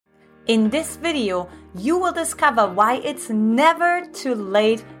In this video, you will discover why it's never too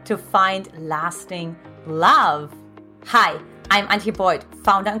late to find lasting love. Hi, I'm Antje Boyd,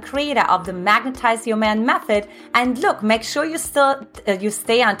 founder and creator of the Magnetize Your Man method. And look, make sure you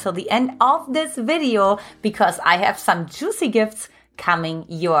stay until the end of this video because I have some juicy gifts coming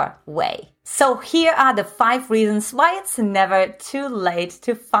your way. So here are the 5 reasons why it's never too late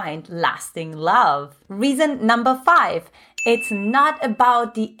to find lasting love. Reason number 5, it's not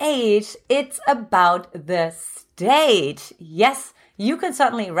about the age, it's about the stage. Yes, you can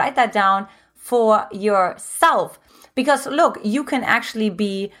certainly write that down for yourself. Because look, you can actually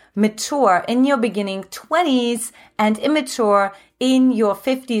be mature in your beginning 20s and immature in your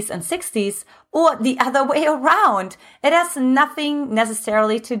 50s and 60s, or the other way around. It has nothing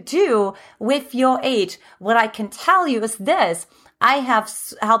necessarily to do with your age. What I can tell you is this. I have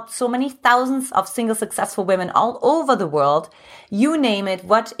helped so many thousands of single successful women all over the world. You name it,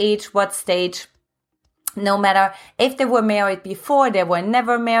 what age, what stage. No matter if they were married before, they were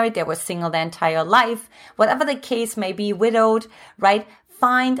never married, they were single their entire life, whatever the case may be, widowed, right?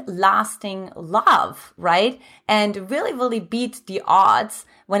 Find lasting love, right? And really beat the odds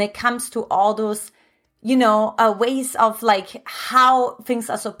when it comes to all those, ways of like how things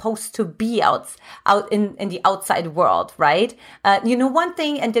are supposed to be out in the outside world, right? One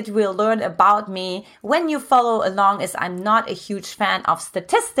thing and that we'll learn about me when you follow along is I'm not a huge fan of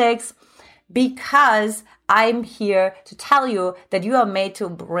statistics, because I'm here to tell you that you are made to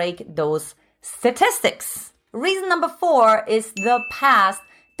break those statistics. Reason number 4 is the past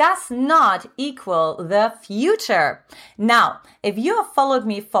does not equal the future. Now, if you have followed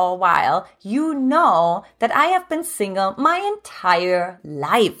me for a while, you know that I have been single my entire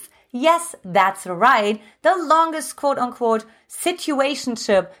life. Yes, that's right. The longest quote-unquote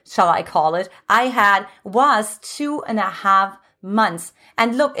situationship, shall I call it, I had was 2.5 months.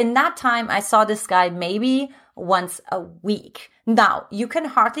 And look, in that time, I saw this guy maybe once a week. Now, you can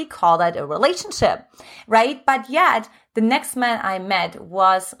hardly call that a relationship, right? But yet, the next man I met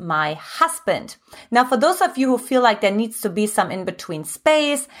was my husband. Now, for those of you who feel like there needs to be some in-between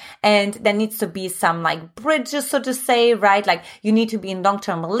space and there needs to be some like bridges, so to say, right? Like you need to be in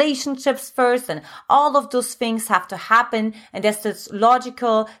long-term relationships first and all of those things have to happen. And there's this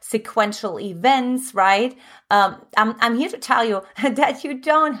logical sequential events, right? I'm here to tell you that you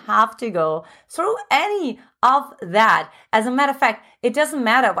don't have to go through any of that. As a matter of fact, it doesn't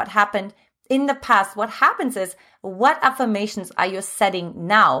matter what happened in the past. What happens is, what affirmations are you setting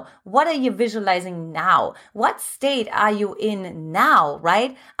now? What are you visualizing now? What state are you in now,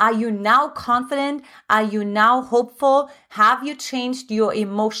 right? Are you now confident? Are you now hopeful? Have you changed your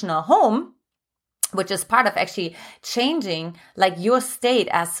emotional home? Which is part of actually changing like your state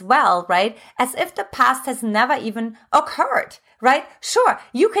as well, right? As if the past has never even occurred, right? Sure,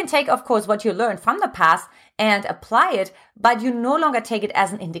 you can take, of course, what you learned from the past and apply it, but you no longer take it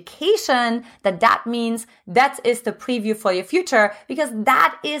as an indication that means that is the preview for your future, because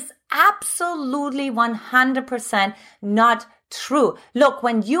that is absolutely 100% not true. Look,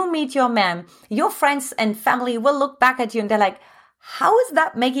 when you meet your man, your friends and family will look back at you and they're like, how is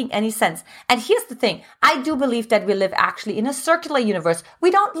that making any sense? And here's the thing. I do believe that we live actually in a circular universe. We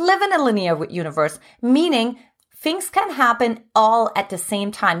don't live in a linear universe, meaning things can happen all at the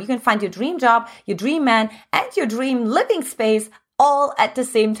same time. You can find your dream job, your dream man, and your dream living space all at the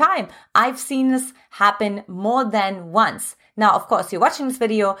same time. I've seen this happen more than once. Now, of course, you're watching this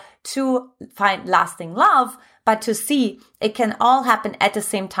video to find lasting love, but to see it can all happen at the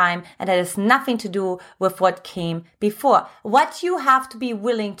same time, and that has nothing to do with what came before. What you have to be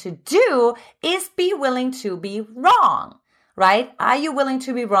willing to do is be willing to be wrong, right? Are you willing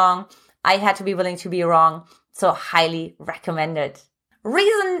to be wrong? I had to be willing to be wrong, so highly recommended.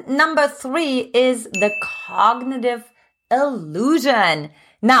 Reason number 3 is the cognitive illusion.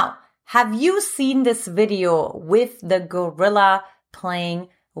 Now, have you seen this video with the gorilla playing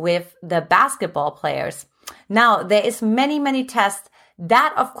with the basketball players? Now, there is many tests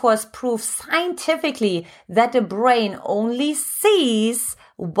that, of course, prove scientifically that the brain only sees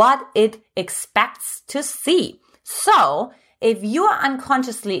what it expects to see. So, if you are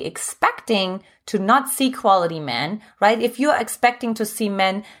unconsciously expecting to not see quality men, right? If you're expecting to see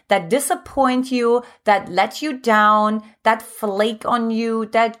men that disappoint you, that let you down, that flake on you,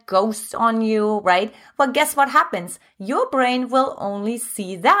 that ghost on you, right? Well, guess what happens? Your brain will only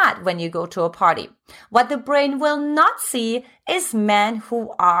see that when you go to a party. What the brain will not see is men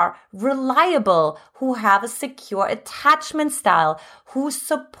who are reliable, who have a secure attachment style, who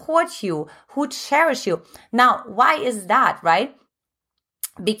support you, who cherish you. Now, why is that, right?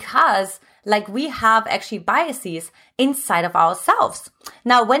 because like we have actually biases inside of ourselves.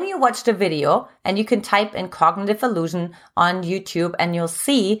 Now, when you watch the video, and you can type in cognitive illusion on YouTube and you'll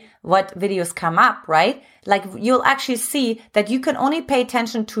see what videos come up, right? Like you'll actually see that you can only pay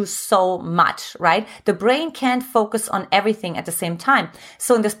attention to so much, right? The brain can't focus on everything at the same time.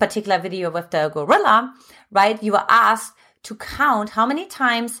 So in this particular video with the gorilla, right, you are asked to count how many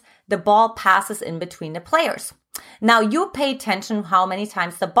times the ball passes in between the players. Now you pay attention how many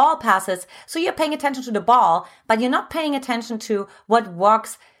times the ball passes. So you're paying attention to the ball, but you're not paying attention to what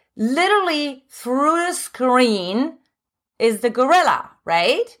walks literally through the screen is the gorilla,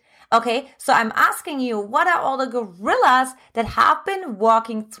 right? Okay, so I'm asking you, what are all the gorillas that have been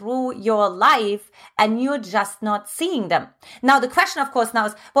walking through your life and you're just not seeing them? Now, the question, of course, now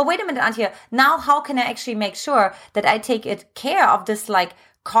is, well, wait a minute, Antje, now how can I actually make sure that I take care of this like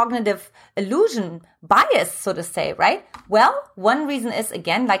cognitive illusion bias, so to say, right? Well, one reason is,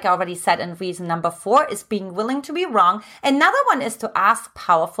 again, like I already said in reason number 4, is being willing to be wrong. Another one is to ask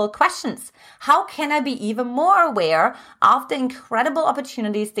powerful questions. How can I be even more aware of the incredible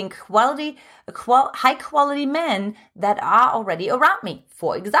opportunities, the high quality men that are already around me?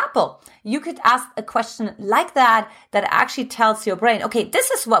 For example, you could ask a question like that actually tells your brain, okay,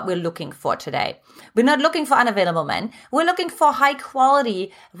 this is what we're looking for today. We're not looking for unavailable men. We're looking for high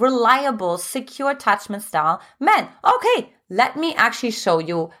quality, reliable, secure attachment style men. Okay, let me actually show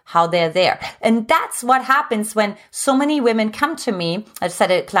you how they're there. And that's what happens when so many women come to me. I just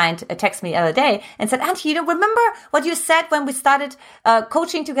had a client text me the other day and said, Antje, you don't remember what you said when we started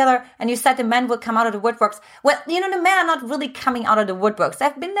coaching together, and you said the men would come out of the woodworks. Well, the men are not really coming out of the woodworks.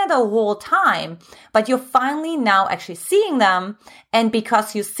 They've been there the whole time, but you're finally now actually seeing them. And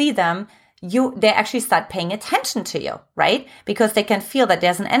because you see them, they actually start paying attention to you, right? Because they can feel that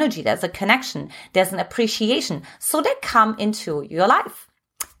there's an energy, there's a connection, there's an appreciation. So they come into your life.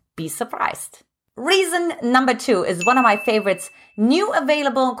 Be surprised. Reason number 2 is one of my favorites. New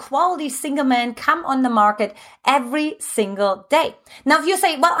available quality single men come on the market every single day. Now, if you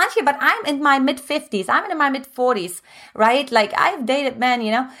say, well, Antje, but I'm in my mid-50s, I'm in my mid-40s, right? Like I've dated men,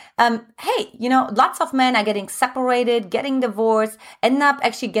 hey, lots of men are getting separated, getting divorced, end up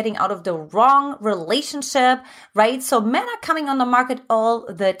actually getting out of the wrong relationship, right? So men are coming on the market all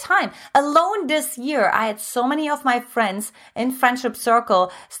the time. Alone this year, I had so many of my friends in friendship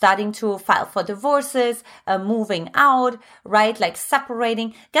circle starting to file for divorces, moving out, right? Like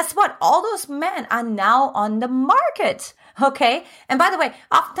separating. Guess what? All those men are now on the market. Okay. And by the way,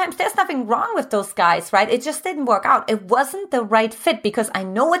 oftentimes there's nothing wrong with those guys, right? It just didn't work out. It wasn't the right fit, because I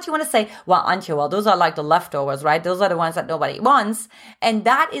know what you want to say. Well, Antje, those are like the leftovers, right? Those are the ones that nobody wants. And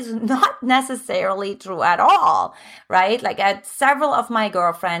that is not necessarily true at all, right? Like I had several of my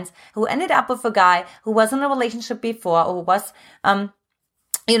girlfriends who ended up with a guy who was in a relationship before, who was,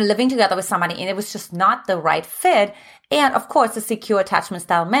 living together with somebody, and it was just not the right fit. And of course, the secure attachment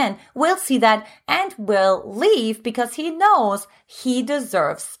style man will see that and will leave because he knows he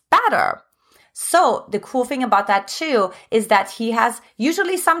deserves better. So the cool thing about that too is that he has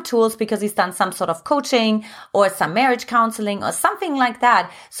usually some tools because he's done some sort of coaching or some marriage counseling or something like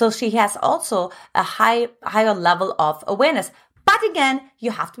that. So she has also a higher level of awareness. But again,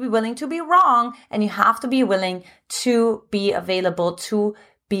 you have to be willing to be wrong, and you have to be willing to be available to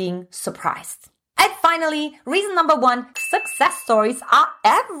being surprised. And finally, reason number 1, success stories are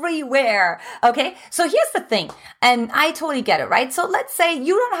everywhere. Okay, so here's the thing, and I totally get it, right? So let's say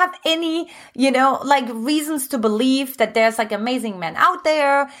you don't have any, reasons to believe that there's like amazing men out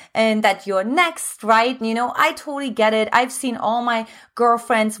there and that you're next, right? I totally get it. I've seen all my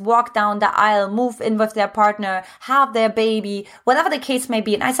girlfriends walk down the aisle, move in with their partner, have their baby, whatever the case may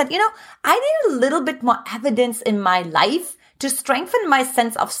be. And I said, I need a little bit more evidence in my life to strengthen my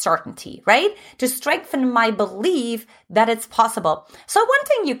sense of certainty, right? To strengthen my belief that it's possible. So one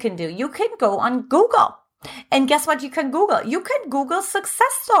thing you can do, you can go on Google. And guess what you can Google? You can Google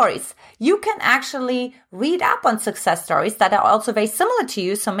success stories. You can actually read up on success stories that are also very similar to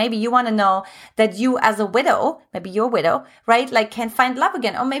you. So maybe you want to know that you as a widow, maybe you're a widow, right? Like can find love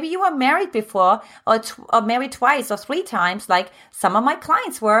again. Or maybe you were married before or married twice or 3 times like some of my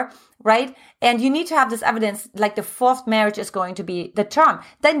clients were, right? And you need to have this evidence, like the 4th marriage is going to be the charm.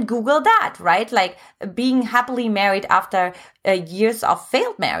 Then Google that, right? Like being happily married after years of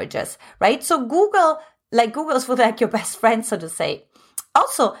failed marriages, right? So Google's for like your best friend, so to say.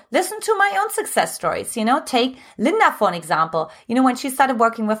 Also, listen to my own success stories. Take Linda for an example. When she started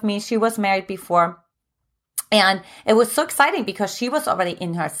working with me, she was married before. And it was so exciting because she was already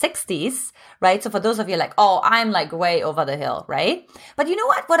in her 60s, right? So for those of you like, oh, I'm like way over the hill, right? But you know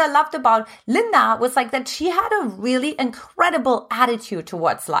what? What I loved about Linda was like that she had a really incredible attitude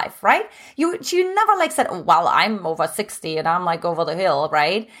towards life, right? She never like said, oh, well, I'm over 60 and I'm like over the hill,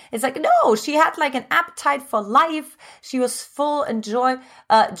 right? It's like, no, she had like an appetite for life. She was full and joy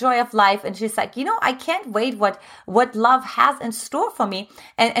of life. And she's like, I can't wait what love has in store for me.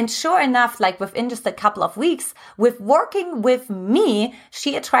 And sure enough, like within just a couple of weeks, with working with me,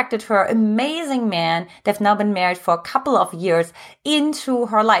 she attracted her amazing man. They've now been married for a couple of years into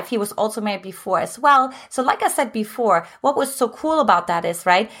her life. He was also married before as well. So like I said before, what was so cool about that is,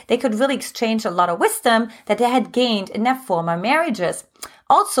 right, they could really exchange a lot of wisdom that they had gained in their former marriages.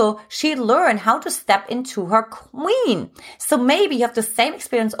 Also, she learned how to step into her queen. So maybe you have the same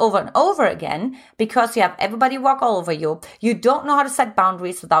experience over and over again because you have everybody walk all over you. You don't know how to set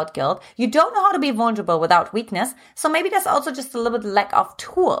boundaries without guilt. You don't know how to be vulnerable without weakness. So maybe there's also just a little bit lack of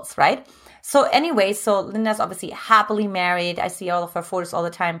tools, right? So anyway, so Linda's obviously happily married. I see all of her photos all the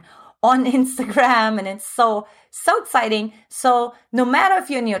time on Instagram, and it's so exciting. So no matter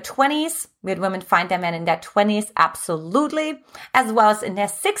if you're in your 20s, weird women find their men in their 20s, absolutely, as well as in their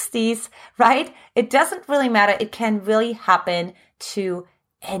 60s, right? It doesn't really matter. It can really happen to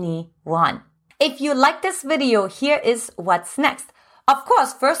anyone. If you like this video, here is what's next. Of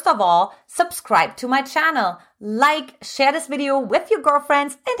course, first of all, subscribe to my channel, share this video with your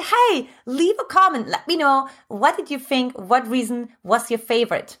girlfriends, and hey, leave a comment. Let me know, what did you think? What reason was your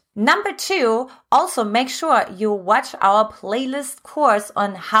favorite? Number 2, also make sure you watch our playlist course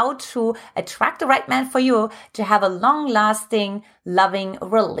on how to attract the right man for you to have a long-lasting, loving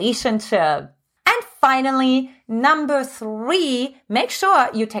relationship. And finally, number 3, make sure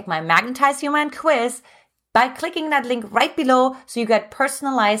you take my Magnetize Your Man quiz by clicking that link right below so you get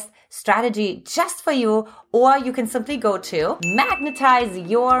personalized strategy just for you, or you can simply go to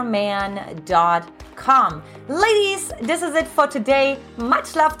magnetizeyourman.com. Ladies, this is it for today.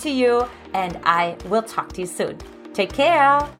 Much love to you, and I will talk to you soon. Take care.